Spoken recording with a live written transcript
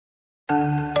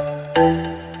बड़े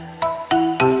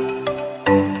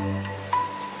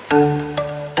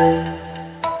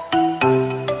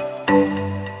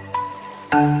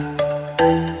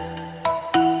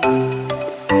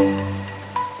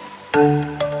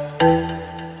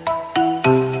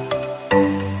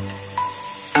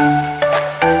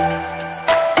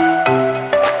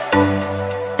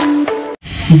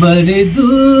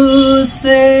दूर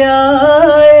से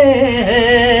आए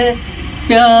हैं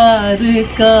प्यार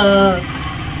का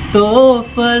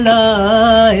तोहफा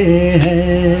लाए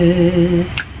हैं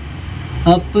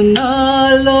अपना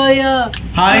लोया.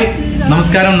 ഹായ്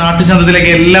നമസ്കാരം.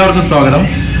 നാട്ടുചന്തത്തിലേക്ക് എല്ലാവർക്കും സ്വാഗതം.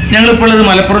 ഞങ്ങളിപ്പോൾ ഉള്ളത്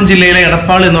മലപ്പുറം ജില്ലയിലെ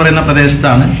എടപ്പാൾ എന്ന് പറയുന്ന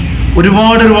പ്രദേശത്താണ്.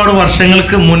 ഒരുപാട്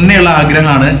വർഷങ്ങൾക്ക് മുന്നേ ഉള്ള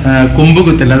ആഗ്രഹമാണ്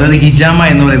കൊമ്പുകുത്തൽ, അതായത് ഹിജാമ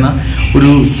എന്ന് പറയുന്ന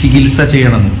ഒരു ചികിത്സ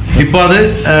ചെയ്യണമെന്ന്. ഇപ്പോൾ അത്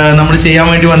നമ്മൾ ചെയ്യാൻ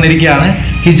വേണ്ടി വന്നിരിക്കുകയാണ്.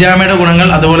 ഹിജാമയുടെ ഗുണങ്ങൾ,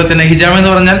 അതുപോലെ തന്നെ ഹിജാമ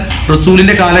എന്ന് പറഞ്ഞാൽ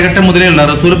റസൂലിന്റെ കാലഘട്ടം മുതലുള്ള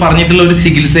റസൂൽ പറഞ്ഞിട്ടുള്ള ഒരു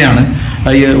ചികിത്സയാണ്.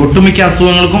 ഒട്ടുമിക്ക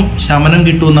അസുഖങ്ങൾക്കും ശമനം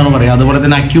കിട്ടുമെന്നാണ് പറയുക. അതുപോലെ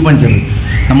തന്നെ അക്യുപഞ്ചർ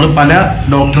നമ്മൾ പല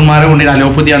ഡോക്ടർമാരെ കൊണ്ടുപോയി,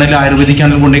 അലോപ്പതി ആണെങ്കിലും ആയുർവേദിക്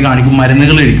ആണെങ്കിലും കൊണ്ടുപോയി കാണിക്കും,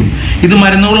 മരുന്നുകൾ കഴിക്കും. ഇത്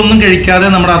മരുന്നുകളൊന്നും കഴിക്കാതെ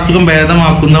നമ്മുടെ അസുഖം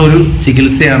ഭേദമാക്കുന്ന ഒരു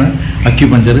ചികിത്സയാണ്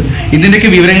അക്യുപഞ്ചർ. ഇതിന്റെയൊക്കെ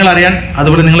വിവരങ്ങൾ അറിയാൻ,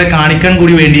 അതുപോലെ നിങ്ങളെ കാണിക്കാൻ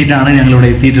കൂടി വേണ്ടിയിട്ടാണ് ഞങ്ങൾ ഇവിടെ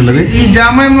എത്തിയിട്ടുള്ളത്. ഈ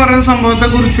ഹിജാമ എന്ന് പറയുന്ന സംഭവത്തെ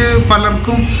കുറിച്ച്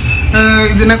പലർക്കും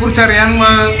ഇതിനെക്കുറിച്ച് അറിയാൻ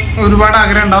ഒരുപാട്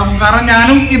ആഗ്രഹം ഉണ്ടാവും. കാരണം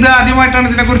ഞാനും ഇത് ആദ്യമായിട്ടാണ്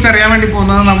ഇതിനെക്കുറിച്ച് അറിയാൻ വേണ്ടി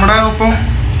പോകുന്നത്. നമ്മുടെ ഒപ്പം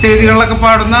സ്റ്റേജുകളിലൊക്കെ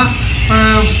പാടുന്ന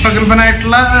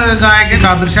പ്രഗത്ഭനായിട്ടുള്ള ഗായകൻ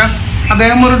കാദൃഷ,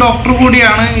 അദ്ദേഹം ഒരു ഡോക്ടർ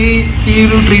കൂടിയാണ് ഈ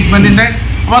ഒരു ട്രീറ്റ്മെന്റിന്റെ.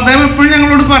 അപ്പോൾ അദ്ദേഹം എപ്പോഴും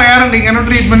ഞങ്ങളോട് പറയാറുണ്ട് ഇങ്ങനെ ഒരു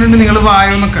ട്രീറ്റ്മെന്റ് ഉണ്ട്, നിങ്ങൾ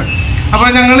വായോ എന്നൊക്കെ. അപ്പോൾ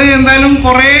ഞങ്ങൾ എന്തായാലും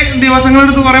കുറേ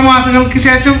ദിവസങ്ങളെടുത്ത് കുറേ മാസങ്ങൾക്ക്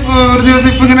ശേഷം ഒരു ദിവസം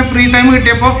ഇപ്പം ഇങ്ങനെ ഫ്രീ ടൈം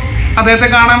കിട്ടിയപ്പോൾ അദ്ദേഹത്തെ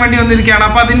കാണാൻ വേണ്ടി വന്നിരിക്കുകയാണ്.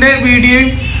 അപ്പോൾ അതിൻ്റെ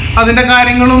വീഡിയോയും അതിൻ്റെ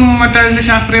കാര്യങ്ങളും മറ്റതിൻ്റെ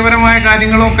ശാസ്ത്രീയപരമായ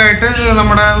കാര്യങ്ങളും ഒക്കെ ആയിട്ട്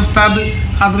നമ്മുടെ ഉസ്താദ്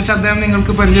ഖാദൃഷ് അദ്ദേഹം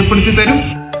നിങ്ങൾക്ക് പരിചയപ്പെടുത്തി തരും.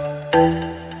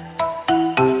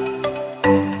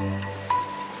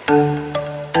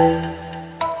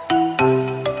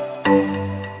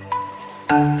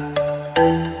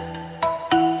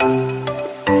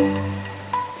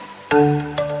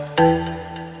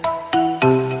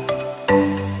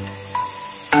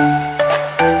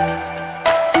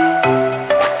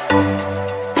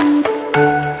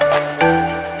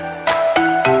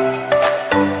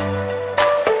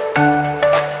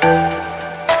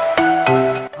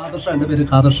 എൻ്റെ പേര്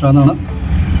ഖാദർ ഷാ എന്നാണ്.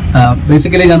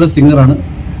 ബേസിക്കലി ഞാനൊരു സിംഗറാണ്.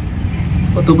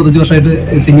 35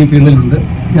 വർഷമായിട്ട് സിംഗിങ് ഫീൽഡിലുണ്ട്.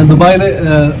 ഞാൻ ദുബായിൽ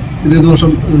 20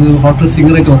 വർഷം ഹോട്ടൽ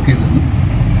സിംഗറായിട്ട് വർക്ക് ചെയ്തിരുന്നു.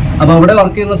 അപ്പോൾ അവിടെ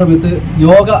വർക്ക് ചെയ്യുന്ന സമയത്ത്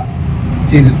യോഗ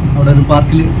ചെയ്തിരുന്നു. അവിടെ ഒരു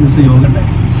പാർക്കിൽ ദിവസം യോഗ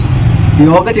ഉണ്ടായിരുന്നു.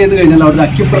 യോഗ ചെയ്ത് കഴിഞ്ഞാൽ അവിടെ ഒരു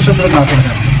അക്യുപ്രഷറിൻ്റെ ക്ലാസ്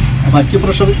ഉണ്ടായിരുന്നു. അപ്പോൾ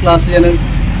അക്യുപ്രഷർ ക്ലാസ് ഞാൻ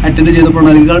അറ്റൻഡ്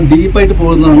ചെയ്തപ്പോഴാണ് അതിനേക്കാൾ ഡീപ്പായിട്ട്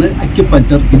പോകുന്നതാണ്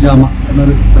അക്യുപഞ്ചർ ഹിജാമ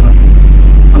എന്നൊരു തെറാപ്പി.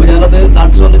 അപ്പോൾ ഞാനത്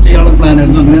നാട്ടിൽ വന്ന് ചെയ്യാനുള്ള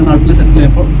പ്ലാനായിരുന്നു. അങ്ങനെ നാട്ടിൽ സെറ്റിൽ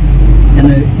ആയപ്പോൾ ഞാൻ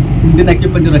ഇന്ത്യൻ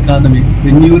അക്യുപഞ്ചർ അക്കാദമി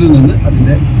വെന്നൂരിൽ നിന്ന്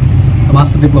അതിൻ്റെ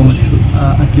മാസ്റ്റർ ഡിപ്ലോമ ചെയ്തു.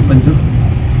 Acupuncture,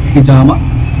 ഹിജാമ,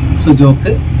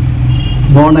 Su Jok,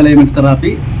 bone alignment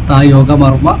therapy, തായ് യോഗ,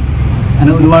 മർമ്മ,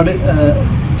 അങ്ങനെ ഒരുപാട്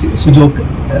സുജോക്ക്,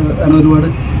 അങ്ങനെ ഒരുപാട്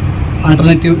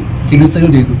ആൾട്ടർനേറ്റീവ് ചികിത്സകൾ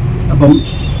ചെയ്തു. അപ്പം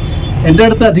എൻ്റെ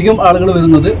അടുത്ത് അധികം ആളുകൾ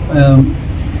വരുന്നത്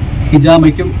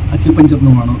ഹിജാമയ്ക്കും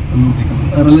അക്യുപഞ്ചറിനുമാണ്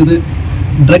വന്നുകൊണ്ടിരിക്കുന്നത്. കാരണം ഇത്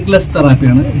ഡ്രഗ്ലെസ്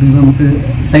തെറാപ്പിയാണ്. ഇത് നമുക്ക്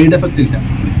സൈഡ് എഫക്റ്റ് ഇല്ല.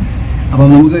 അപ്പം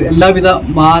നമുക്ക് എല്ലാവിധ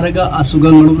മാരക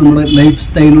അസുഖങ്ങളും നമ്മുടെ ലൈഫ്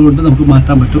സ്റ്റൈൽ കൊണ്ട് നമുക്ക്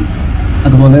മാറ്റാൻ പറ്റും.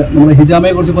 അതുപോലെ നമ്മൾ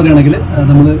ഹിജാമയെ കുറിച്ച് പറയുകയാണെങ്കിൽ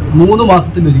നമ്മൾ 3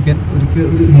 മാസത്തിലൊരിക്കൽ ഒരു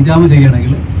ഹിജാമ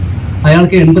ചെയ്യുകയാണെങ്കിൽ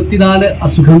അയാൾക്ക് 84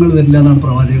 അസുഖങ്ങൾ വരില്ല എന്നാണ്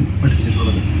പ്രവാചകൻ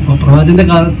പഠിപ്പിച്ചിട്ടുള്ളത്. അപ്പോൾ പ്രവാചകൻ്റെ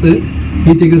കാലത്ത്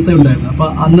ഈ ചികിത്സ ഉണ്ടായിരുന്നു. അപ്പോൾ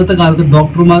അന്നത്തെ കാലത്ത്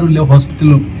ഡോക്ടർമാരും ഇല്ല,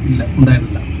 ഹോസ്പിറ്റലും ഇല്ല,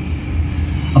 ഉണ്ടായിരുന്നില്ല.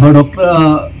 അപ്പോൾ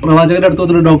പ്രവാചകൻ്റെ അടുത്ത്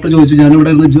വന്നിട്ട് ഡോക്ടർ ചോദിച്ചു,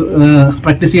 ഞാനിവിടെ ഇരുന്ന്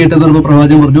പ്രാക്ടീസ് ചെയ്യട്ടെ എന്ന് പറഞ്ഞപ്പോൾ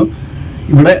പ്രവാചകൻ പറഞ്ഞു,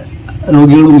 ഇവിടെ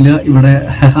രോഗികളുമില്ല, ഇവിടെ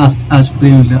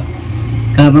ആശുപത്രിയുമില്ല,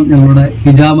 കാരണം ഞങ്ങളുടെ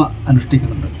ഹിജാമ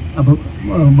അനുഷ്ഠിക്കുന്നുണ്ട്. അപ്പം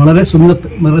വളരെ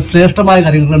ശ്രേഷ്ഠമായ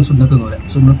കാര്യങ്ങളാണ് സുന്നത്ത് എന്ന് പറയാം.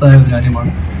 സുന്നത്തായ ഒരു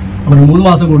കാര്യമാണ്. അപ്പോൾ 3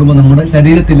 മാസം കൂടുമ്പോൾ നമ്മുടെ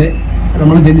ശരീരത്തിലെ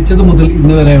നമ്മൾ ജനിച്ചത് മുതൽ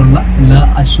ഇന്ന് വരെയുള്ള എല്ലാ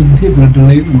അശുദ്ധി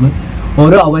ബ്ലഡുകളെയും നമ്മൾ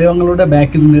ഓരോ അവയവങ്ങളുടെ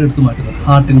ബാക്കിൽ നിന്ന് എടുത്തു മാറ്റുന്നത്.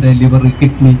 ഹാർട്ടിൻ്റെ, ലിവർ,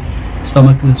 കിഡ്നി,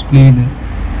 സ്റ്റൊമക്ക്, സ്പ്ലീന്,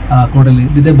 കുടൽ,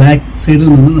 ഇതിൻ്റെ ബാക്ക് സൈഡിൽ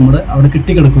നിന്ന് നമ്മുടെ അവിടെ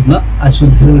കെട്ടിക്കിടക്കുന്ന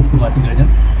അശുദ്ധികൾ എടുത്തു മാറ്റി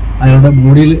കഴിഞ്ഞാൽ അയാളുടെ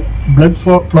ബോഡിയിൽ ബ്ലഡ്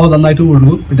ഫ്ലോ നന്നായിട്ട്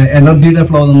ഒഴുകും. പിന്നെ എനർജിയുടെ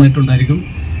ഫ്ലോ നന്നായിട്ടുണ്ടായിരിക്കും.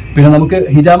 പിന്നെ നമുക്ക്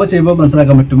ഹിജാമ ചെയ്യുമ്പോൾ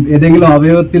മനസ്സിലാക്കാൻ പറ്റും, ഏതെങ്കിലും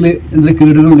അവയവത്തിൽ എന്തെങ്കിലും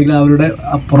കേടുകളുണ്ടെങ്കിൽ അവരുടെ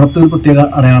പുറത്തൊരു പ്രത്യേക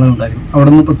അടയാളം ഉണ്ടായിരിക്കും. അവിടെ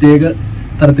നിന്ന് പ്രത്യേക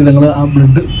തരത്തിൽ ഞങ്ങൾ ആ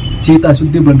ബ്ലഡ്, ചീത്ത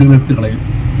അശുദ്ധി ബ്ലഡുകൾ എടുത്ത് കളയും.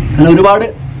 അങ്ങനെ ഒരുപാട്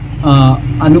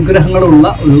അനുഗ്രഹങ്ങളുള്ള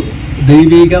ഒരു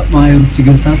ദൈവികമായ ഒരു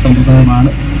ചികിത്സാ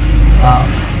സമ്പ്രദായമാണ്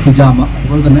ഹിജാമ.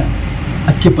 അതുപോലെ തന്നെ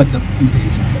അക്യുപഞ്ചർ എന്ന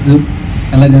ചികിത്സ, ഇത്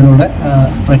എല്ലാം ഞാനിവിടെ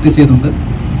പ്രാക്ടീസ് ചെയ്തിട്ടുണ്ട്.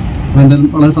 അപ്പോൾ എൻ്റെ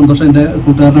വളരെ സന്തോഷം. എൻ്റെ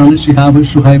കൂട്ടുകാരനാണ്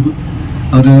ഷുഹൈബ്,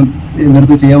 അവർ എൻ്റെ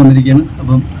അടുത്ത് ചെയ്യാൻ വന്നിരിക്കുകയാണ്.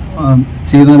 അപ്പം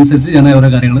ചെയ്തതനുസരിച്ച് ഞാൻ ഓരോ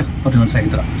കാര്യങ്ങൾ പറഞ്ഞു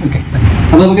മനസ്സിലാക്കിത്തരാം. ഓക്കെ,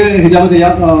 അപ്പോൾ നമുക്ക് ഹിജാമ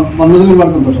ചെയ്യാം. വന്നതിൽ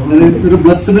ഒരുപാട് സന്തോഷം. ഒരു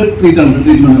ബ്ലസ്ഡ് ട്രീറ്റ്മെൻറ്റ്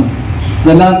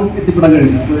ഇതെല്ലാവർക്കും എത്തിപ്പെടാൻ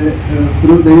കഴിയില്ല.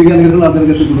 ഒരു ദൈവിക അനുഗ്രഹമുള്ള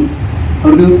ആൾക്കാർക്ക് എത്തിപ്പെടും.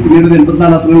 അവർക്ക് പിന്നീട്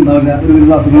 84 അസുഖങ്ങൾ ഉണ്ടാവില്ല. ഒരു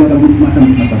വിധ അസുഖങ്ങളൊക്കെ നമുക്ക് മാറ്റാൻ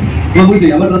പറ്റും. നമുക്ക്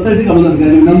ചെയ്യാം. അവർ ഡ്രസ് അടിച്ച് കമ്മൽ നടക്കുക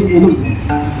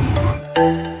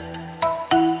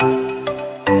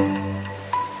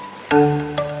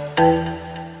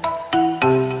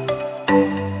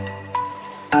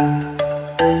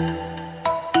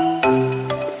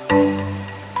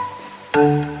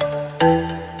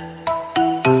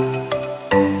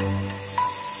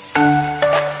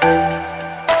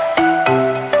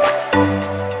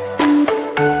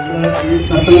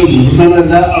ഒന്നും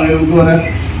എല്ലാ അവയവങ്ങൾക്കും ഓരോ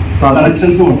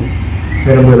കണക്ഷൻസും ഉണ്ട്.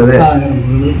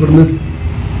 ഇവിടുന്ന്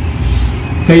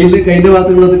കയ്യിന്റെ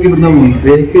ഭാഗത്തുള്ളതൊക്കെ ഇവിടുന്ന് പോകുന്നത്.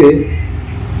 എനിക്ക്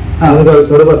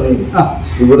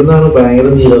ഇവിടുന്നാണ് ഭയങ്കര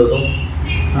നീരസം.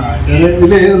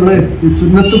 ഇതില് നമ്മള് ഈ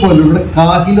സുന്നത്ത് പോലെ ഇവിടെ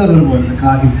കാഹിൽ പറഞ്ഞ പോലെ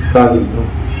കാഹിൽ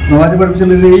നവാജ്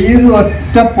പഠിപ്പിച്ചുള്ള ഈ ഒരു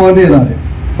ഒറ്റ പോയിന്റ് ചെയ്താണ്.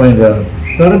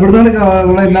 കാരണം ഇവിടുന്നാണ്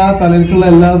നമ്മളെ എല്ലാ തലയിലേക്കുള്ള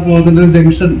എല്ലാ പോകുന്നതിന്റെ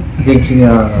ജംഗ്ഷൻ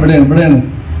ഇവിടെയാണ്.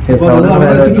 അപ്പൊ അവിടെ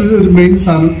വെച്ചിട്ട് ഒരു മെയിൻ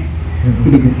സാധനം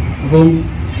എടുക്കും. അപ്പം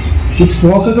ഈ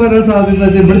സ്ട്രോക്ക് ഒക്കെ വരാൻ സാധ്യത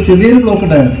വെച്ചാൽ ഇവിടെ ചെറിയൊരു ബ്ലോക്ക്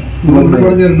ഉണ്ടായിരുന്നു.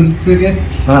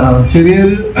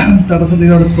 ചെറിയൊരു തടസ്സം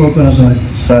അവിടെ സ്ട്രോക്ക് വരാൻ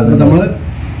സാധിക്കും. നമ്മള്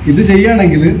ഇത്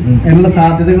ചെയ്യുകയാണെങ്കിൽ അതിനുള്ള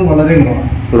സാധ്യതകൾ വളരെ ഉണ്ടാവും.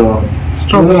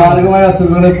 മാരകമായ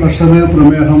അസുഖങ്ങൾ, പ്രഷർ,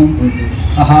 പ്രമേഹം,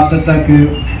 ഹാർട്ട് അറ്റാക്ക്,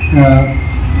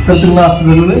 ഇത്തരത്തിലുള്ള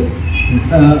അസുഖങ്ങൾ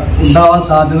ഉണ്ടാവാൻ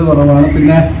സാധ്യത കുറവാണ്.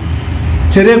 പിന്നെ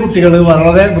ചെറിയ കുട്ടികൾ,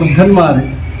 വളരെ വൃദ്ധന്മാര്,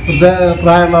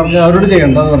 പ്രായമുള്ള അവരോട്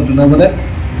ചെയ്യേണ്ടതെന്ന് പറഞ്ഞിട്ടുണ്ട്. അതുപോലെ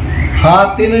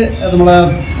ഹാർട്ടിന് നമ്മളെ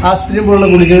ആസ്പിരിൻ പോലുള്ള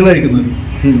ഗുളികകൾ കഴിക്കുന്നത്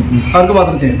അവർക്ക്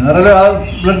മാത്രം ചെയ്യണം. കാരണം ആ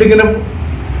ബ്ലഡ് ഇങ്ങനെ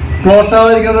ക്ലോട്ട്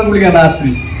ആവാതിരിക്കുന്ന ഗുളികയാണ്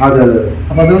ആസ്പിരിൻ.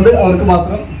 അപ്പൊ അതുകൊണ്ട് അവർക്ക്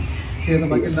മാത്രം ചെയ്യുന്ന.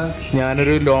 ബാക്കിയുള്ള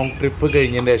ഞാനൊരു ലോങ് ട്രിപ്പ്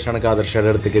കഴിഞ്ഞതിന് ശേഷമാണ്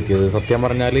കാദർഷയുടെ അടുത്തേക്ക് എത്തിയത്. സത്യം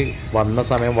പറഞ്ഞാൽ വന്ന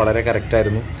സമയം വളരെ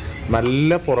കറക്റ്റായിരുന്നു.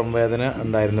 നല്ല പുറം വേദന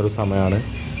ഉണ്ടായിരുന്നൊരു സമയമാണ്.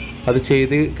 അത്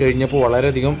ചെയ്ത് കഴിഞ്ഞപ്പോൾ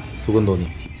വളരെയധികം സുഖം തോന്നി.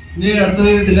 ഇനി അടുത്തത്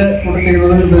ഇതിൻ്റെ കൂടെ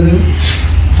ചെയ്യുന്നത് എന്താ വെച്ചാൽ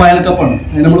ഫയൽ കപ്പാണ്.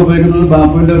 അതിന് നമ്മൾ ഉപയോഗിക്കുന്നത്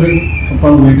ബാമ്പുവിൻ്റെ ഒരു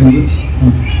കപ്പാണ് ഉപയോഗിക്കുന്നത്.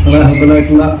 വളരെ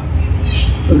ഹെർബലായിട്ടുള്ള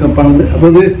ഒരു കപ്പാണത്. അപ്പോൾ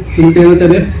ഇത് നമ്മൾ ചെയ്ത്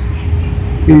വെച്ചാൽ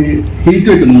ഈ ഹീറ്റ്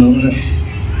വെക്കുന്നത്.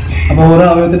 അപ്പോൾ ഓരോ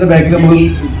അവയവത്തിൻ്റെ ബാക്കിൽ നമ്മൾ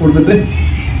കൊടുത്തിട്ട്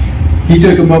ഹീറ്റ്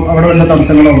വെക്കുമ്പോൾ അവിടെ വല്ല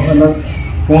തടസ്സങ്ങളോ വല്ല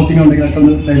പ്ലോട്ടിങ്ങോ ഉണ്ടെങ്കിൽ അതൊക്കെ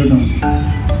ഒന്ന് ഡൈവേർട്ട് ആണ്.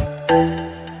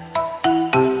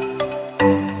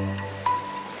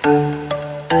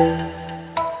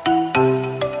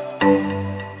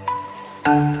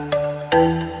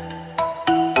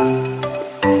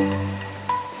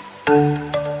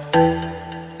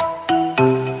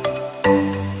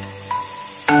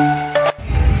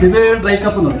 ഇത് ഡ്രൈ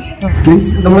കപ്പ് എന്ന് പറയും.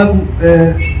 മീൻസ് നമ്മള്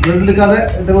ബ്ലഡ് എടുക്കാതെ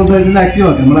ഇതിനെ ആക്റ്റീവ്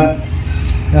ആക്കുക. നമ്മളെ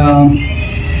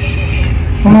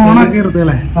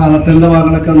നട്ടലിന്റെ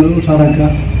ഭാഗങ്ങളൊക്കെ ഒന്ന് ഉഷാറാക്കുക.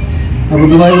 അപ്പൊ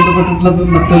ഇതുമായി ബന്ധപ്പെട്ടിട്ടുള്ളത്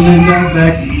നട്ടലിന്റെ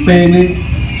ബാക്ക് പെയിന്,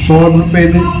 ഷോൾഡർ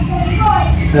പെയിന്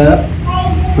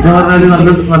പറഞ്ഞാല്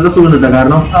നല്ല സുഖം കിട്ടാം.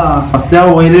 കാരണം ഫസ്റ്റ് ആ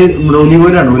ഓയില് ഒലീവ്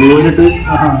ഓയിലാണ്. ഒലീവ് ഓയിലിട്ട്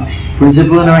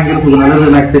കുളിച്ചപ്പോൾ തന്നെ ഭയങ്കര സുഖം, നല്ല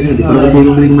റിലാക്സേഷൻ കിട്ടി.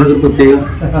 ചെയ്തുകൊണ്ടിരിക്കുമ്പോൾ പ്രത്യേക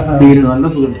ഫീൽ, നല്ല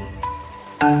സുഖം.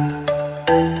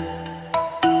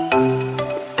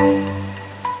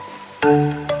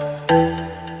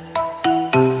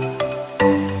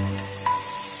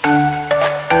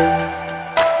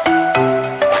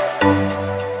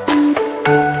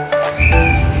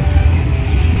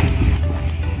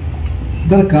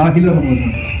 ഇതാണ് കാഹിൽ പറഞ്ഞ പോലെ.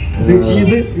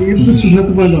 ഇത്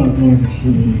സുന്നത്ത് പോലെയാണ്.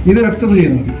 ഇത് രക്തം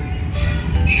ചെയ്യുന്നത്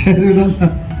ഒരുവിധം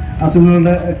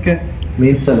അസുഖങ്ങളുടെ ഒക്കെ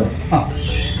മെയിൻ സ്ഥലം.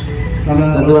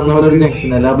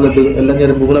 എല്ലാ ബ്ലഡ് എല്ലാ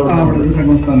ഞരമ്പുകളും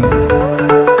സംഘസ്ഥാനം.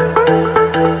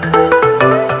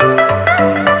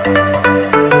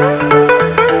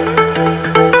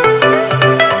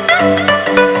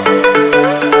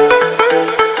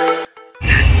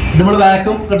 നമ്മള്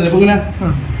വാക്വം കണ്ടില്ല. ഇപ്പൊ ഇങ്ങനെ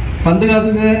പണ്ട്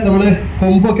കാലത്ത് നമ്മള്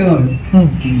കൊമ്പൊക്കെ പറയും.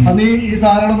 അന്ന് ഈ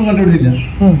സാധനങ്ങളൊന്നും കണ്ടുപിടിച്ചില്ല.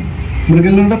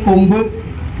 മൃഗങ്ങളുടെ കൊമ്പ്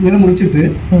ഇങ്ങനെ മുറിച്ചിട്ട്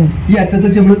ഈ അറ്റത്ത്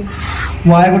വെച്ച് നമ്മള്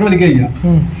വായ കൊണ്ട് വലിക്കുക.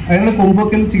 അതിനുള്ള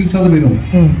കൊമ്പൊക്കെ ചികിത്സാ പേരുണ്ട്.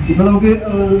 ഇപ്പൊ നമുക്ക്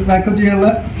വാക്വം ചെയ്യാനുള്ള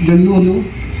ഗണ്ണ് വന്നു,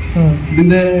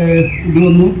 ഇതിന്റെ ഇത്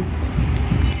വന്നു.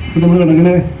 ഇപ്പൊ നമ്മൾ കണ്ടു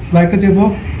ഇങ്ങനെ വാക്വം ചെയ്യുമ്പോ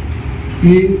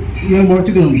ഈ ഇങ്ങനെ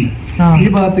മുളച്ചിട്ടുണ്ടെങ്കിൽ ഈ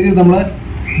ഭാഗത്തേക്ക് നമ്മളെ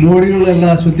ബോഡിയിലുള്ള എല്ലാ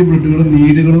അശുദ്ധി ബ്ലഡുകളും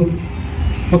നീരുകളും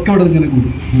ഒക്കെ അവിടെ ഇങ്ങനെ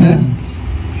കൂടും.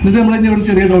 എന്നിട്ട് നമ്മളിനി ഇവിടെ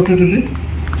ചെറിയ ഡോക്ടർ ഇട്ടിട്ട്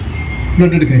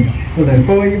ബ്ലഡ് എടുക്കാൻ.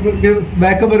 ഇപ്പോൾ ഈ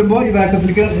ബാക്കപ്പ് വരുമ്പോൾ ഈ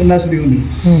ബാക്കപ്പിലേക്ക് എല്ലാ അശുദ്ധികളും വരും.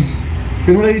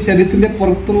 പിന്നെ നമ്മുടെ ഈ ശരീരത്തിന്റെ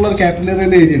പുറത്തുള്ള ഒരു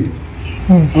ക്യാപിലറി ഏരിയ ഉണ്ട്.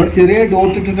 അവിടെ ചെറിയ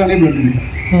ഡോട്ട് ഇട്ടിട്ടാണ് ഈ ബ്ലഡ്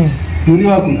എടുക്കുക.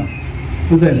 മുറിവാക്കില്ല.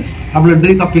 മനസ്സിലായില്ലേ? ആ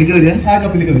ബ്ലഡ് കപ്പിലേക്ക് വരിക, ആ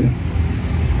കപ്പിലേക്ക് വരിക.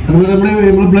 അതുപോലെ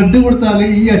നമ്മൾ ബ്ലഡ് കൊടുത്താൽ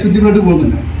ഈ അശുദ്ധി ബ്ലഡ്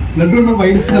പോകുന്നില്ല. ബ്ലഡ് കൊണ്ട്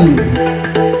വൈൻസ് നമ്മൾ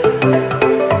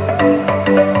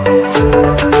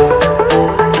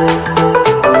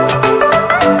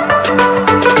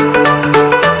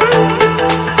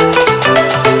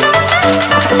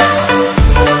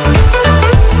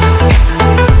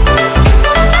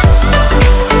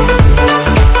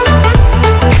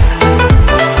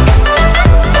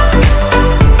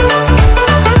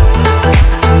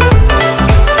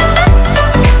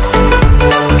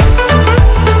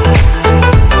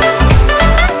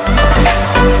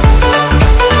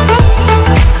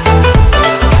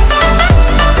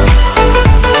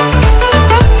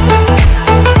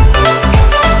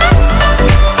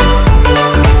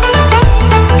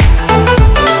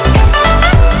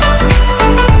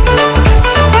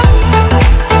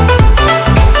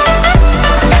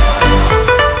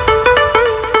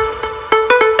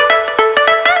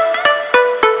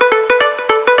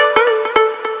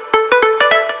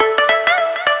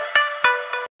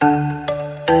എത്ര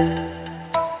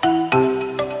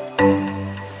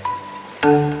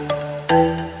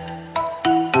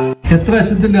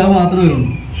അശുദ്ധില്ല അത് മാത്രമേ വരുള്ളൂ.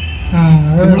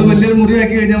 നമ്മൾ വലിയൊരു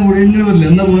മുറിയാക്കി കഴിഞ്ഞാൽ മുറിയെങ്കിലും വരില്ല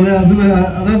എന്ന പോലെ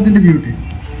അതാണ് ഇതിന്റെ ബ്യൂട്ടി.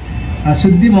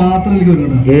 അശുദ്ധി മാത്രം എനിക്ക്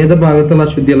വരുള്ളൂ. ഏത് ഭാഗത്തുള്ള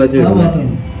അശുദ്ധിയുള്ള അത്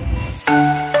മാത്രമാണ്.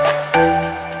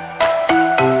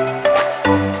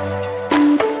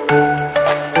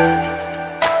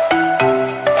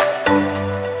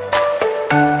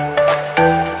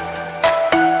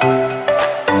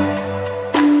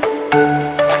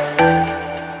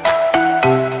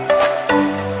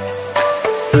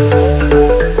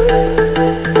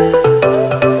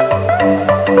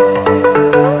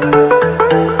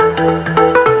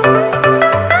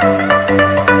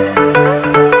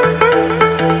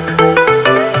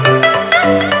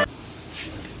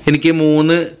 എനിക്ക്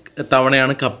 3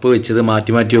 തവണയാണ് കപ്പ് വെച്ചത്.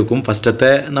 മാറ്റി മാറ്റി വെക്കും. ഫസ്റ്റത്തെ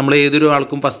നമ്മൾ ഏതൊരു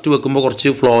ആൾക്കും ഫസ്റ്റ് വെക്കുമ്പോൾ കുറച്ച്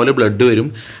ഫ്ലോയിൽ ബ്ലഡ് വരും.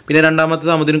 പിന്നെ രണ്ടാമത്തെ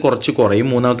താമതിന് കുറച്ച് കുറയും.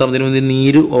 മൂന്നാമത്തെ താമതിന്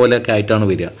നീര് പോലെയൊക്കെ ആയിട്ടാണ്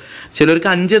വരിക. ചിലർക്ക്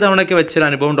 5 തവണയൊക്കെ വെച്ചൊരു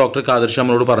അനുഭവം ഡോക്ടർ കാദർഷ്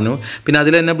നമ്മളോട് പറഞ്ഞു. പിന്നെ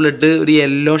അതിൽ തന്നെ ബ്ലഡ് ഒരു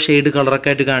യെല്ലോ ഷെയ്ഡ്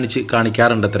കളറൊക്കെ ആയിട്ട്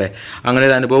കാണിക്കാറുണ്ട് അത്രേ. അങ്ങനെ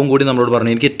ഒരു അനുഭവം കൂടി നമ്മളോട്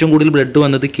പറഞ്ഞു. എനിക്ക് ഏറ്റവും കൂടുതൽ ബ്ലഡ്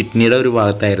വന്നത് കിഡ്നിയുടെ ഒരു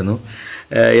ഭാഗത്തായിരുന്നു.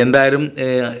 എന്തായാലും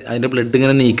അതിൻ്റെ ബ്ലഡ്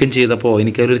ഇങ്ങനെ നീക്കം ചെയ്തപ്പോൾ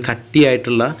എനിക്കതൊരു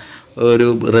കട്ടിയായിട്ടുള്ള ഒരു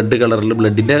റെഡ് കളറിൽ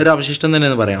ബ്ലഡിൻ്റെ ഒരു അവശിഷ്ടം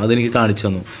തന്നെയെന്ന് പറയാം. അതെനിക്ക് കാണിച്ചു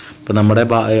തന്നു. അപ്പോൾ നമ്മുടെ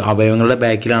അവയവങ്ങളുടെ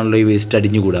ബാക്കിലാണല്ലോ ഈ വേസ്റ്റ്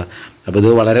അടിഞ്ഞുകൂടുക. അപ്പോൾ ഇത്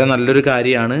വളരെ നല്ലൊരു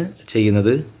കാര്യമാണ്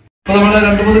ചെയ്യുന്നത്. അപ്പോൾ നമ്മൾ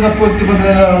 2-3 കപ്പ് വെച്ചപ്പോൾ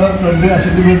ബ്ലഡ്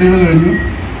അശുദ്ധി ബ്ലഡുകൾ കഴിഞ്ഞു.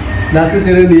 ലാസ്റ്റ്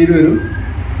ചെറിയ നീര് വരും.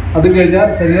 അത് കഴിഞ്ഞാൽ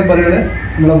ശരീരം പറയണേ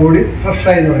നമ്മളെ ബോഡി ഫ്രഷ്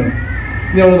ആയി എന്ന് പറയണം.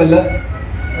 ഇനി നമ്മൾ വല്ല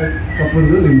കപ്പ്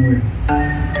എടുത്ത് റിമൂവ് ചെയ്യും.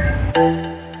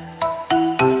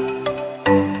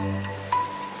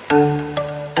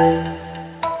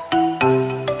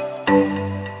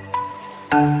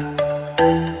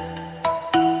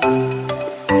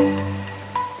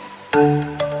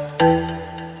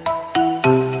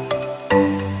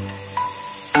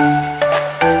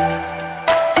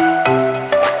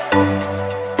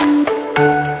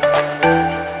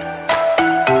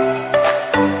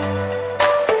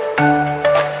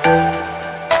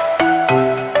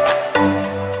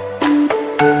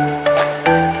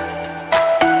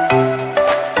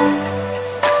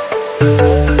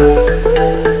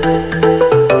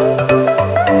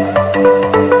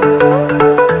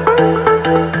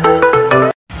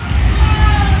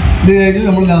 ഇത് കഴിഞ്ഞ്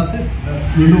നമ്മൾ ലാസ്റ്റ്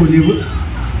വീണ്ടും ഒലിവ്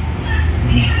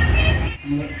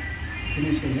നമ്മൾ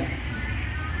ഫിനിഷ് ചെയ്യാം.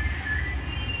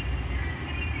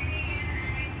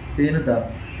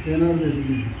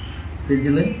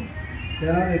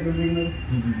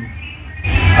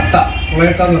 അട്ട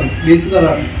കുളയട്ടാന്ന് പറയും. ബീച്ച്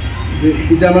തറാണ് ഇത്.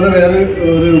 ഹിജാമയുടെ വേറെ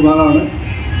ഒരു വിഭാഗമാണ്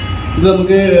ഇത്.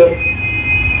 നമുക്ക്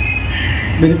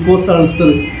വെരിക്കോസ് അൾസർ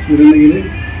വരുന്നുണ്ടെങ്കിൽ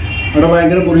അവിടെ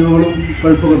ഭയങ്കര മുറിവുകളും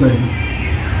പഴുപ്പൊക്കെ ഉണ്ടായിരുന്നു.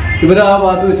 ഇവർ ആ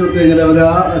ഭാഗത്ത് വെച്ച് കൊടുത്തു കഴിഞ്ഞാൽ അവർ ആ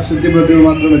അശുദ്ധി ബ്ലഡുകൾ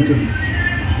മാത്രം വലിച്ചിട്ടുണ്ട്.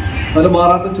 അവർ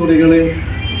മാറാത്ത ചൊറികൾ,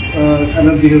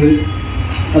 അലർജികൾ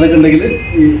അതൊക്കെ ഉണ്ടെങ്കിൽ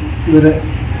ഇവരെ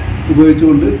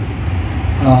ഉപയോഗിച്ചുകൊണ്ട്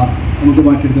നമുക്ക്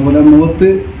മാറ്റിയെടുക്കാം. അതുപോലെ മുഖത്ത്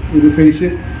ഒരു ഫേസ്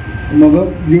മുഖം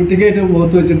ബ്യൂട്ടിക്കായിട്ട്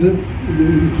മുഖത്ത് വെച്ചിട്ട്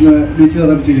ബീച്ച്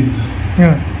തെറാപ്പി ചെയ്യുന്നു.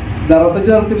 65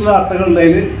 തരത്തിലുള്ള അട്ടകൾ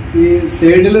ഉണ്ടായാൽ ഈ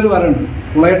സൈഡിലൊരു വരണ്ട്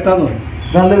കുളയട്ടാന്ന് പറയും.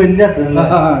 നല്ല വലിയ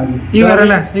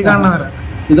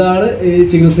ഇതാണ് ഈ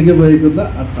ചികിത്സയ്ക്ക് ഉപയോഗിക്കുന്ന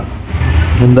അട്ട.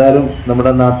 എന്തായാലും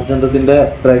നമ്മുടെ നാട്ടുചന്തത്തിന്റെ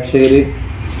പ്രേക്ഷകര്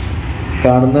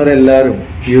കാണുന്നവരെല്ലാവരും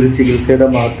ഈ ഒരു ചികിത്സയുടെ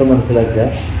മഹത്വം മനസ്സിലാക്കുക.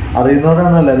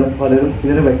 അറിയുന്നവരാണ് എല്ലാവരും. പലരും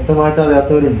ഇതിന് വ്യക്തമായിട്ട്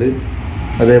അറിയാത്തവരുണ്ട്.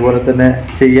 അതേപോലെ തന്നെ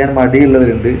ചെയ്യാൻ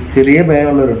മടിയുള്ളവരുണ്ട്, ചെറിയ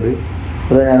ഭയമുള്ളവരുണ്ട്.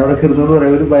 അത് ഞാനിവിടെ കരുതുന്നത്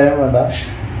പറയാം, ഒരു ഭയം വേണ്ട.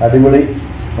 അടിപൊളി,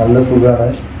 നല്ല സുഖമാണ്.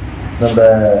 നമ്മുടെ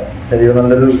ശരീരം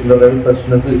നല്ലൊരു എന്താ പറയുക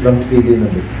ഫ്രഷ്നെസ് നമുക്ക് ഫീൽ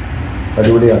ചെയ്യുന്നുണ്ട്.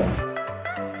 അടിപൊളിയാണ്.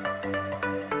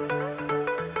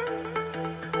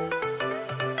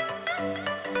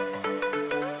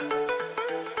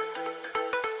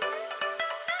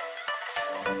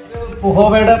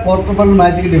 ഫുഹോവയുടെ പോർട്ടബിൾ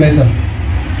മാജിക് ഡിവൈസാണ്.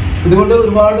 ഇതുകൊണ്ട്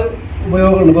ഒരുപാട്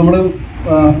ഉപയോഗമുണ്ട്. ഇപ്പോൾ നമ്മൾ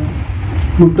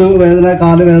മുട്ട് വേദന,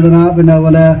 കാല് വേദന, പിന്നെ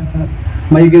അതുപോലെ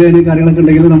മൈഗ്രെയിൻ കാര്യങ്ങളൊക്കെ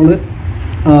ഉണ്ടെങ്കിൽ നമ്മൾ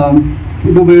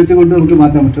ഇത് ഉപയോഗിച്ചുകൊണ്ട് നമുക്ക്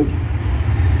മാറ്റാൻ പറ്റും.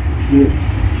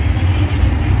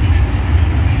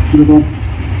 ഇതിപ്പോൾ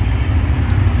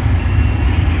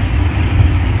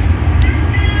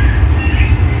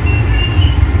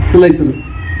ലൈസർ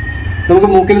നമുക്ക്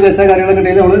മൂക്കിൽ ദശ കാര്യങ്ങളൊക്കെ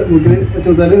ഉണ്ടെങ്കിൽ നമ്മൾ മൂക്കിൽ വെച്ച്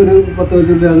കൊടുത്താൽ ഒരു 10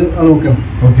 വെച്ചിട്ട് അത് ഓക്കെ ആവും.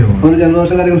 ഒരു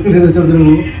ജലദോഷം കാര്യങ്ങളൊക്കെ വെച്ച് കൊടുത്തിട്ട്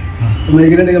പോകും.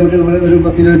 മൈഗ്രെയിൻ നമുക്ക് നമ്മൾ ഒരു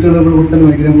 10 മിനിറ്റ് നമ്മൾ കൊടുത്താൽ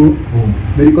മൈഗ്രെയിൻ പോകും.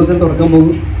 വെരിക്കോസിൽ തുടക്കം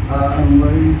പോകും.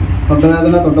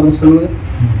 തൊണ്ടവേദന, തൊണ്ട പ്രശ്നങ്ങൾ,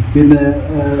 പിന്നെ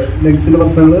ലെഗ്സിൻ്റെ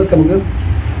പ്രശ്നങ്ങളൊക്കെ നമുക്ക്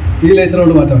ഈ ലേസർ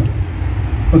കൊണ്ട് മാറ്റാൻ പറ്റും.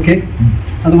 ഓക്കെ.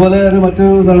 അതുപോലെ ഒരു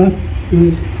മറ്റൊരു ഇതാണ്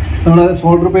നമ്മുടെ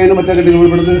ഷോൾഡർ പെയിനും മറ്റൊക്കെ നമ്മൾ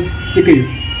ഇവിടുന്ന് സ്റ്റിക്ക് ചെയ്യും.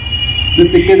 ഇത്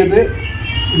സ്റ്റിക്ക് ചെയ്തിട്ട്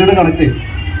ഇതിനെ കണക്ട് ചെയ്യും.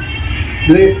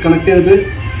 ഇത് കണക്ട് ചെയ്തിട്ട്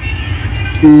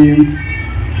ഈ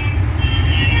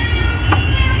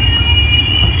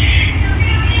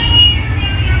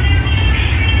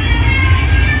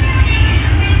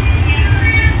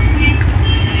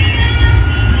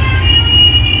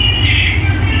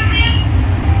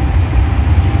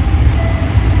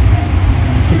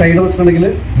കൈയുടെ പ്രശ്നമുണ്ടെങ്കിൽ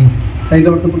കൈയുടെ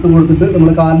പുറത്ത് കൊടുത്തിട്ട് നമ്മൾ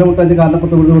കാലിൻ്റെ മുട്ടാച്ച് കാലിൻ്റെ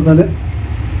പുറത്ത് കൊടുത്താൽ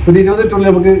ഒരു 20 മിനിറ്റുള്ളിൽ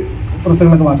നമുക്ക്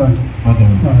പ്രശ്നങ്ങളൊക്കെ മാറ്റാൻ പറ്റും.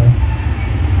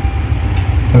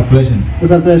 സർക്കുലേഷൻ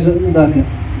ഇതാക്കുക.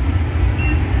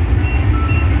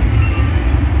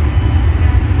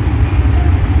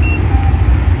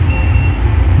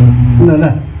 അല്ലേ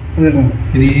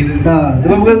ഇത്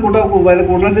നമുക്ക്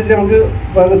കൂടുതലനുസരിച്ച് നമുക്ക്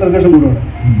സർക്കുലേഷൻ കൂടും.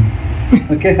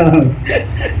 ഓക്കെ, അതാണ്.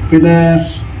 പിന്നെ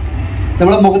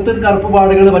നമ്മുടെ മുഖത്ത് കറുപ്പ്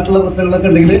പാടുകൾ മറ്റുള്ള പ്രശ്നങ്ങളൊക്കെ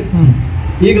ഉണ്ടെങ്കിൽ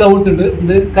ഈ ഗ്ലൗ ഇട്ടിട്ട്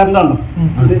ഇത് കറണ്ടാണോ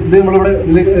ഇത് നമ്മളിവിടെ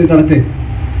ഇതിൽ കണക്ട് ചെയ്യും.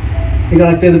 ഈ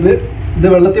കണക്ട് ചെയ്തിട്ട് ഇത്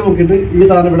വെള്ളത്തിൽ മുക്കിയിട്ട് ഈ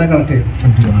സാധനം ഇവിടെ കണക്ട് ചെയ്യും.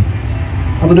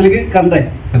 അപ്പോൾ ഇതിലേക്ക് കറണ്ടായി.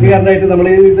 ഈ കറണ്ടായിട്ട് നമ്മൾ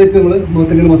ഇതായിട്ട് നമ്മൾ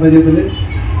മുഖത്തേക്ക് മസാജ് ചെയ്തിട്ട്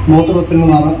മുഖത്ത് പ്രശ്നങ്ങൾ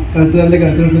മാറാം. കഴുത്തുകാരൻ്റെ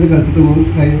കഴുത്തിട്ട് പോകും.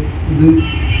 ഇത്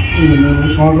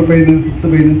ഷോൾഡർ പെയിന്, ഹിപ്പ്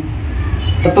പെയിന്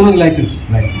പെട്ടെന്ന് റിലാക്സ് ചെയ്യും.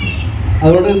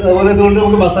 അതുപോലെ ഇതുകൊണ്ട്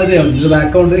നമുക്ക് മസാജ് ചെയ്യാൻ പറ്റും. ഇത്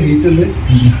ബാക്ക് ഉണ്ട്, ഹീറ്റ് ഉണ്ട്,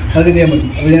 അതൊക്കെ ചെയ്യാൻ പറ്റും.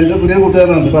 അപ്പോൾ ഞാൻ പുതിയ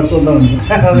കൂട്ടുകാരനാണ്, പഠിച്ചു കൊണ്ടാണ്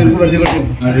അത് എനിക്ക് പഠിച്ചിട്ടുണ്ട്.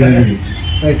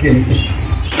 ഓക്കെ,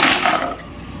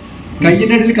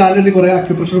 കയ്യിൻ്റെ ഇടയിൽ കാലിൻ്റെ കുറേ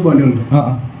അക്യുപ്രഷർ പോയിന്റുകളുണ്ട്.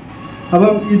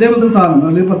 അപ്പം ഇതേപോലത്തെ സാധനം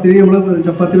അല്ലെങ്കിൽ പത്തിരി നമ്മൾ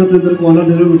ചപ്പാത്തി പത്തിരി കോല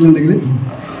വീട്ടിലുണ്ടെങ്കിൽ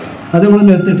അത് നമ്മൾ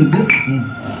നിരത്തിട്ടിട്ട്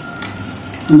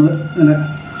നമ്മൾ ഇങ്ങനെ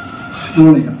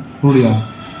റോൾ ചെയ്യാം.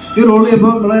 ഈ റോൾ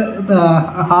ചെയ്യുമ്പോൾ നമ്മളെ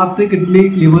heart, kidney,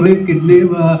 liver, kidney,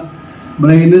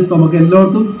 brain, stomach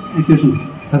എല്ലായിടത്തും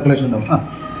സർക്കുലേഷൻ ഉണ്ടാവും.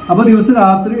 അപ്പോൾ ദിവസം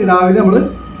രാവിലെ നമ്മൾ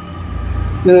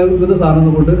ഇങ്ങനത്തെ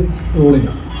സാധനം കൊണ്ട് റോൾ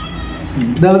ചെയ്യാം.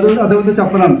 അതേപോലത്തെ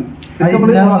ചപ്പലാണ്. ഇതൊക്കെ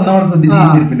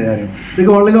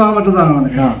ഓൺലൈനിൽ വാങ്ങാൻ പറ്റുന്ന സാധനമാണ്.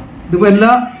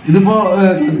 ഇതിപ്പോ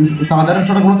സാധാരണ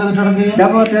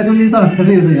ഞാനിപ്പോ അത്യാവശ്യം ഈ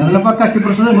സാധനം യൂസ് ചെയ്യാം. അതിലപ്പോ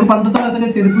അക്യുപ്രഷർ നമ്മൾ പണ്ടത്തെ കാലത്തൊക്കെ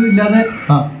ചെരുപ്പ് ഇല്ലാതെ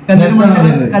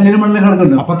കല്ലിന് മണ്ണിൽ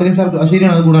കിടക്കുന്നുണ്ട്. അപ്പൊ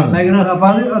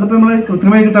അതിപ്പോ നമ്മള്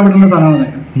കൃത്യമായി കിട്ടാൻ പറ്റുന്ന സാധനമാണ്.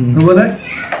 അതുപോലെ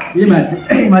ഈ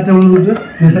മാറ്റ് നമ്മൾ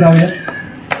ദിവസം രാവിലെ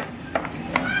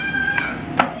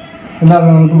എല്ലാ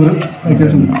ആളുകൾക്കും ഒരു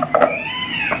അത്യാവശ്യം.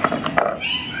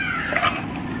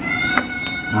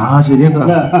 ശരിയാ.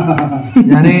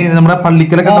 ഞാന് നമ്മുടെ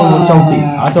പള്ളിക്കലൊക്കെ ചവിട്ടി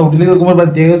ആ ചവിട്ടിൽ നോക്കുമ്പോൾ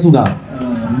പ്രത്യേക സുഖമാണ്,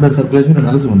 സർക്കുലേഷൻ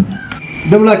നല്ല സുഖമാണ്.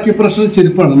 ഇത് നമ്മൾ അക്യുപ്രഷർ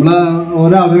ചെരുപ്പാണ്. നമ്മളെ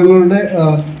ഓരോ അവയവങ്ങളുടെ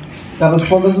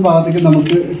കറസ്പോണ്ടൻസ് ഭാഗത്തേക്ക്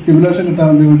നമുക്ക് സ്റ്റിമുലേഷൻ കിട്ടാൻ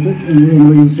വേണ്ടിയിട്ട്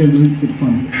നമ്മൾ യൂസ് ചെയ്യുന്ന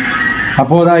ചെരുപ്പാണ്.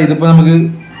 അപ്പോൾ ഇതിപ്പോൾ നമുക്ക്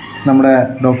നമ്മുടെ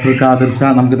ഡോക്ടർ കാദിർ ഷാ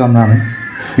നമുക്ക് തന്നാണ്.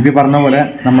 ഇപ്പം പറഞ്ഞ പോലെ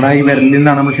നമ്മുടെ ഈ വിരലിൽ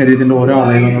നിന്നാണ് നമ്മുടെ ശരീരത്തിൻ്റെ ഓരോ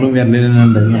അവയവങ്ങളും വിരലിൽ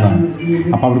നിന്നുണ്ട് എന്നുള്ളതാണ്.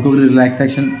 അപ്പോൾ അവർക്ക് ഒരു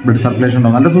റിലാക്സേഷൻ, ബ്ലഡ് സർക്കുലേഷൻ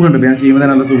ഉണ്ടാവും. നല്ല സുഖമുണ്ട്. ഞാൻ ചെയ്യുമ്പോൾ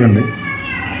നല്ല സുഖമുണ്ട്.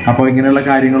 അപ്പോൾ ഇങ്ങനെയുള്ള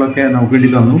കാര്യങ്ങളൊക്കെ നമുക്ക് വേണ്ടി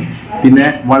തന്നു. പിന്നെ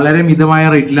വളരെ മിതമായ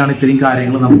റേറ്റിലാണ് ഇത്രയും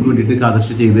കാര്യങ്ങൾ നമുക്ക് വേണ്ടിയിട്ട് കാദിർ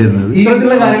ഷാ ചെയ്തു തരുന്നത്.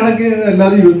 ഇത്തരത്തിലുള്ള കാര്യങ്ങളൊക്കെ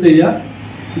എല്ലാവരും യൂസ് ചെയ്യുക.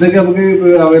 ഇതൊക്കെ നമുക്ക്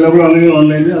അവൈലബിൾ ആണ്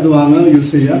ഓൺലൈനിൽ, അത് വാങ്ങാൻ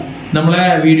യൂസ് ചെയ്യുക. നമ്മളെ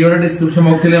വീഡിയോയുടെ ഡിസ്ക്രിപ്ഷൻ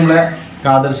ബോക്സിൽ നമ്മളെ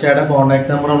കാദിർ ഷായുടെ കോൺടാക്ട്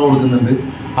നമ്പർ നമ്മൾ കൊടുക്കുന്നുണ്ട്.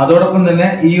 അതോടൊപ്പം തന്നെ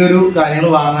ഈ ഒരു കാര്യങ്ങൾ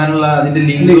വാങ്ങാനുള്ള അതിന്റെ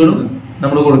ലിങ്കുകളും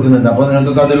നമ്മൾ കൊടുക്കുന്നുണ്ട്. അപ്പോൾ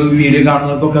നിങ്ങൾക്കൊക്കെ അതൊരു വീഡിയോ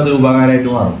കാണുന്നവർക്കൊക്കെ അതൊരു ഉപകാരമായിട്ട്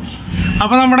മാറും.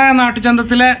 അപ്പോൾ നമ്മുടെ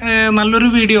നാട്ടുചന്തത്തിലെ നല്ലൊരു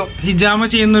വീഡിയോ, ഹിജാമ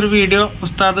ചെയ്യുന്നൊരു വീഡിയോ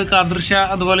ഉസ്താദ് കാദിർ ഷാ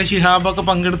അതുപോലെ ഷിഹാബൊക്കെ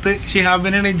പങ്കെടുത്ത്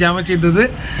ഷിഹാബിനാണ് ഹിജാമ ചെയ്തത്.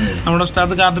 നമ്മുടെ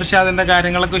ഉസ്താദ് കാദിർ ഷാ അതിൻ്റെ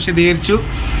കാര്യങ്ങളൊക്കെ വിശദീകരിച്ചു.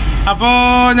 അപ്പോൾ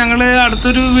ഞങ്ങൾ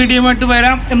അടുത്തൊരു വീഡിയോയുമായിട്ട്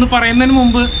വരാം എന്ന് പറയുന്നതിന്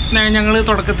മുമ്പ് ഞങ്ങൾ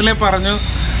തുടക്കത്തിലേ പറഞ്ഞു,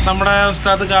 നമ്മുടെ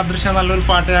ഉസ്താദ് കാദിർ ഷാ നല്ലൊരു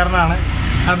പാട്ടുകാരനാണ്.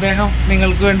 അദ്ദേഹം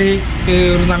നിങ്ങൾക്ക് വേണ്ടി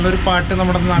ഒരു നല്ലൊരു പാട്ട്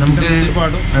നമ്മുടെ നാട്ടിൽ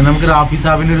പാടും. നമുക്ക് റാഫി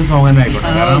സാബിന്റെ ഒരു സോങ് തന്നെ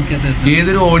ആയിക്കോട്ടെ. കാരണം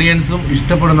ഏതൊരു ഓഡിയൻസും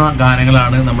ഇഷ്ടപ്പെടുന്ന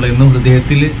ഗാനങ്ങളാണ്, നമ്മൾ എന്നും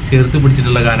ഹൃദയത്തിൽ ചേർത്ത്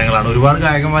പിടിച്ചിട്ടുള്ള ഗാനങ്ങളാണ്. ഒരുപാട്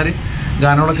ഗായകന്മാര്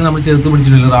ഗാനങ്ങളൊക്കെ നമ്മൾ ചേർത്ത്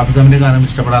പിടിച്ചിട്ടില്ല. റാഫി സാബിന്റെ ഗാനം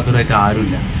ഇഷ്ടപ്പെടാത്തവരായിട്ട്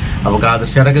ആരുമില്ല. അപ്പോൾ കാദിർ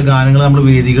ഷായുടെ ഗാനങ്ങൾ നമ്മൾ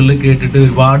വേദികളിൽ കേട്ടിട്ട്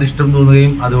ഒരുപാട് ഇഷ്ടം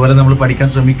തോന്നുകയും അതുപോലെ നമ്മൾ പഠിക്കാൻ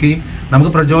ശ്രമിക്കുകയും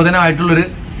നമുക്ക് പ്രചോദനമായിട്ടുള്ളൊരു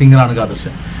സിംഗറാണ് കാദിർ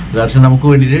ഷാ. കാദിർ ഷാ നമുക്ക്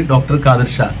വേണ്ടിയിട്ട് ഡോക്ടർ കാദിർ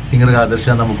ഷാ, സിംഗർ കാദിർ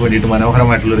ഷാ നമുക്ക് വേണ്ടിയിട്ട്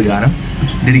മനോഹരമായിട്ടുള്ളൊരു ഗാനം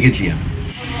ഡെഡിക്കേറ്റ് ചെയ്യാം.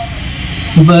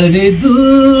 बड़े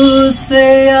दूर से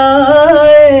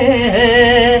आए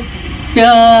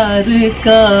प्यार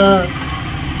का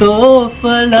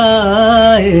तोहफा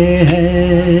लाए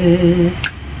हैं,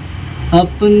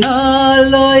 अपना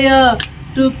लो या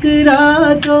टुकड़ा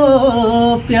दो,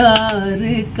 प्यार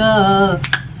का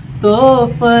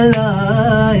तोहफा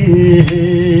लाए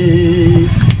हैं।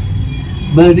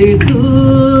 बड़ी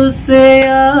दूर से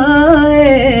आए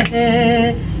हैं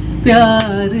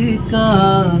प्यार का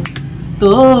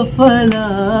तोहफा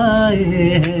लाए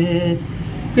हैं,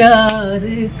 प्यार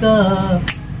का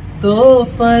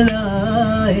तोहफा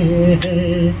लाए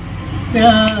हैं,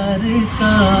 प्यार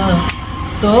का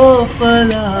तोहफा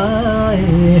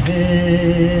लाए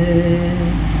हैं.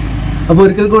 അപ്പോൾ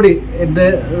ഒരിക്കൽ കൂടി എൻ്റെ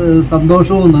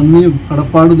സന്തോഷവും നന്ദിയും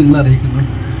കടപ്പാടും നിങ്ങൾ അറിയിക്കുന്നു.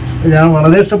 ഞാൻ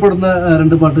വളരെ ഇഷ്ടപ്പെടുന്ന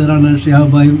രണ്ട് പാട്ടുകാരാണ്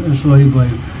ഷിഹാബായും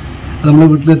ഷോയിബായും. നമ്മളെ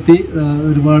വീട്ടിലെത്തി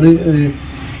ഒരുപാട്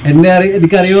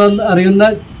എനിക്കറിയുന്ന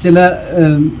ചില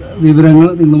വിവരങ്ങൾ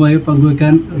നിങ്ങളുമായി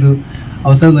പങ്കുവെക്കാൻ ഒരു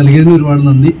അവസരം നൽകിയതിന് ഒരുപാട്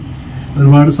നന്ദി,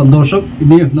 ഒരുപാട് സന്തോഷം.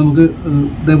 ഇനിയും നമുക്ക്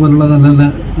ഇതേപോലുള്ള നല്ല നല്ല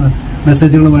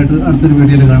മെസ്സേജുകളുമായിട്ട് അടുത്തൊരു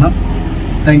വീഡിയോയിൽ കാണാം.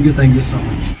 Thank you so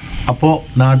much. അപ്പോൾ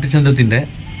നാട്ടുചന്തത്തിൻ്റെ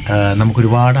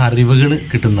നമുക്കൊരുപാട് അറിവുകൾ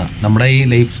കിട്ടുന്ന നമ്മുടെ ഈ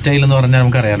ലൈഫ് സ്റ്റൈൽ എന്ന് പറഞ്ഞാൽ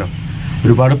നമുക്കറിയാലോ,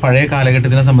 ഒരുപാട് പഴയ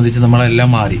കാലഘട്ടത്തിനെ സംബന്ധിച്ച് നമ്മളെല്ലാം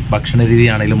മാറി. ഭക്ഷണ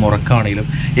രീതിയാണെങ്കിലും ഉറക്കമാണെങ്കിലും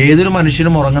ഏതൊരു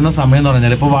മനുഷ്യനും ഉറങ്ങുന്ന സമയം എന്ന്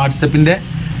പറഞ്ഞാൽ ഇപ്പോൾ വാട്സപ്പിൻ്റെ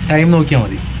ടൈം നോക്കിയാൽ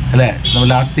മതി അല്ലേ. നമ്മൾ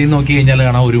ലാസ്റ്റ് സീൻ നോക്കി കഴിഞ്ഞാൽ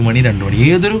കാണാം 1 മണി 2 മണി.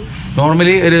 ഏതൊരു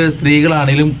നോർമലി ഒരു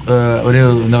സ്ത്രീകളാണെങ്കിലും ഒരു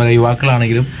എന്താ പറയുക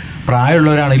യുവാക്കളാണെങ്കിലും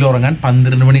പ്രായമുള്ളവരാണെങ്കിലും ഉറങ്ങാൻ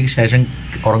 12 മണിക്ക് ശേഷം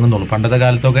ഉറങ്ങുന്നുള്ളൂ. പണ്ടത്തെ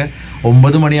കാലത്തൊക്കെ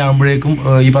 9 മണിയാകുമ്പോഴേക്കും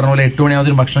ഈ പറഞ്ഞ പോലെ 8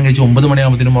 മണിയാകുമ്പോഴത്തേനും ഭക്ഷണം കഴിച്ച് 9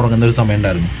 മണിയാകുമ്പോഴത്തേനും ഉറങ്ങുന്ന ഒരു സമയം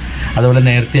ഉണ്ടായിരുന്നു. അതുപോലെ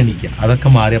നേരത്തെ എണീക്കുക, അതൊക്കെ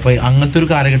മാറി. അപ്പോൾ അങ്ങനത്തെ ഒരു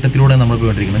കാലഘട്ടത്തിലൂടെ നമ്മൾ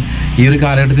പോയിക്കൊണ്ടിരിക്കുന്നത്. ഈ ഒരു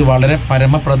കാലഘട്ടത്തിൽ വളരെ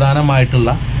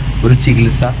പരമപ്രധാനമായിട്ടുള്ള ഒരു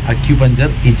ചികിത്സ അക്യുപഞ്ചർ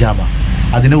ഹിജാമ,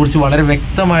 അതിനെക്കുറിച്ച് വളരെ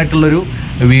വ്യക്തമായിട്ടുള്ളൊരു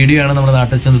വീഡിയോ ആണ് നമ്മുടെ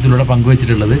നാട്ടുചന്തത്തിലൂടെ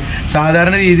പങ്കുവച്ചിട്ടുള്ളത്.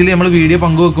 സാധാരണ രീതിയിൽ നമ്മൾ വീഡിയോ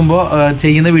പങ്കുവെക്കുമ്പോൾ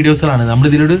ചെയ്യുന്ന വീഡിയോസുകളാണ്.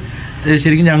 നമ്മളിതിലൊരു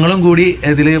ശരിക്കും ഞങ്ങളും കൂടി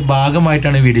ഇതിൽ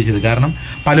ഭാഗമായിട്ടാണ് വീഡിയോ ചെയ്തത്. കാരണം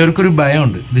പലർക്കും ഒരു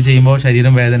ഭയമുണ്ട്, ഇത് ചെയ്യുമ്പോൾ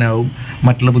ശരീരം വേദനയാവും,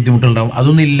 മറ്റുള്ള ബുദ്ധിമുട്ടുണ്ടാവും.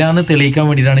 അതൊന്നും ഇല്ലയെന്ന് തെളിയിക്കാൻ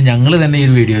വേണ്ടിയിട്ടാണ് ഞങ്ങൾ തന്നെ ഈ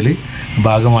ഒരു വീഡിയോയിൽ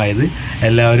ഭാഗമായത്.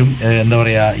 എല്ലാവരും എന്താ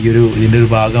പറയുക, ഇതിൻ്റെ ഒരു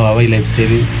ഭാഗമാവുക. ഈ ലൈഫ്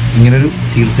സ്റ്റൈൽ ഇങ്ങനൊരു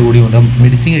ചികിത്സ കൂടി ഉണ്ട്.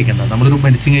 മെഡിസിൻ കഴിക്കേണ്ട, നമ്മളൊരു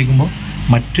മെഡിസിൻ കഴിക്കുമ്പോൾ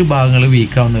മറ്റു ഭാഗങ്ങൾ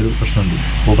വീക്കാവുന്ന ഒരു പ്രശ്നമുണ്ട്.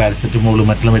 ഇപ്പോൾ പാരസെറ്റമോൾ,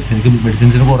 മറ്റുള്ള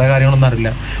മെഡിസിൻസിന് കുറേ കാര്യങ്ങളൊന്നും അറിയില്ല.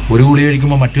 ഒരു ഗുളിക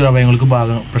കഴിക്കുമ്പോൾ മറ്റു അവയവങ്ങൾക്ക്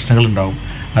പ്രശ്നങ്ങളുണ്ടാവും,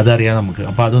 അതറിയാം നമുക്ക്.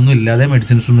 അപ്പോൾ അതൊന്നും ഇല്ലാതെ,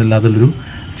 മെഡിസിൻസ് ഒന്നും ഇല്ലാതുള്ളൊരു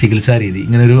ചികിത്സാ രീതി,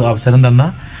 ഇങ്ങനൊരു അവസരം തന്ന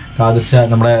കാദർ ഷാ,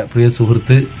 നമ്മുടെ പ്രിയ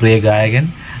സുഹൃത്ത്, പ്രിയ ഗായകൻ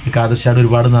കാദർ ഷായുടെ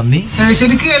ഒരുപാട് നന്ദി.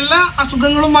 ശരിക്കും എല്ലാ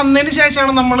അസുഖങ്ങളും വന്നതിന്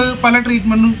ശേഷമാണ് നമ്മൾ പല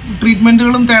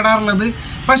ട്രീറ്റ്മെന്റുകളും തേടാറുള്ളത്.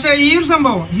 പക്ഷേ ഈ ഒരു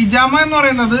സംഭവം ഹിജാമ എന്ന്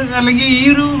പറയുന്നത്, അല്ലെങ്കിൽ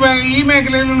ഈ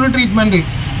മേഖലയിലുള്ള ട്രീറ്റ്മെന്റ്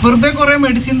വെറുതെ കുറേ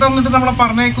മെഡിസിൻ തന്നിട്ട് നമ്മളെ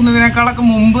പറഞ്ഞേക്കുന്നതിനേക്കാളൊക്കെ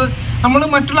മുമ്പ് നമ്മൾ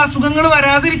മറ്റുള്ള അസുഖങ്ങൾ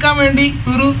വരാതിരിക്കാൻ വേണ്ടി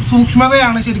ഒരു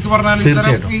സൂക്ഷ്മതയാണ് ശരിക്കും പറഞ്ഞാൽ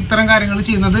ഇത്തരം കാര്യങ്ങൾ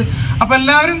ചെയ്യുന്നത്. അപ്പം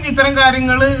എല്ലാവരും ഇത്തരം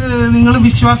കാര്യങ്ങൾ നിങ്ങൾ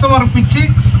വിശ്വാസം അർപ്പിച്ച്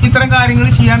ഇത്തരം കാര്യങ്ങൾ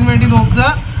ചെയ്യാൻ വേണ്ടി നോക്കുക.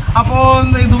 അപ്പോൾ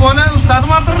ഇതുപോലെ ഉസ്താദ്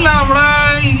മാത്രമല്ല, നമ്മുടെ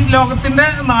ഈ ലോകത്തിന്റെ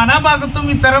നാനാഭാഗത്തും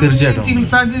ഇത്തരം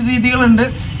ചികിത്സാ രീതികളുണ്ട്.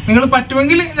 നിങ്ങൾ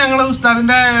പറ്റുമെങ്കിൽ ഞങ്ങൾ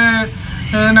ഉസ്താദിന്റെ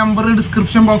നമ്പർ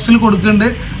ഡിസ്ക്രിപ്ഷൻ ബോക്സിൽ കൊടുക്കുന്നുണ്ട്.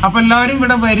 അപ്പോൾ എല്ലാവരും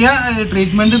ഇവിടെ വരിക,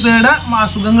 ട്രീറ്റ്മെന്റ് തേടുക,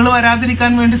 അസുഖങ്ങൾ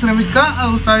വരാതിരിക്കാൻ വേണ്ടി ശ്രമിക്കുക.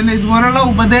 ഉസ്താദിന്റെ ഇതുപോലുള്ള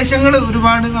ഉപദേശങ്ങൾ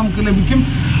ഒരുപാട് നമുക്ക് ലഭിക്കും.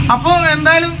 അപ്പോൾ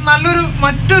എന്തായാലും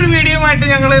മറ്റൊരു വീഡിയോ ആയിട്ട്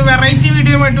ഞങ്ങൾ വെറൈറ്റി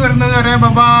വീഡിയോ ആയിട്ട് വരുന്നത് വരെ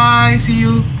ബൈ, സീ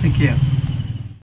യു.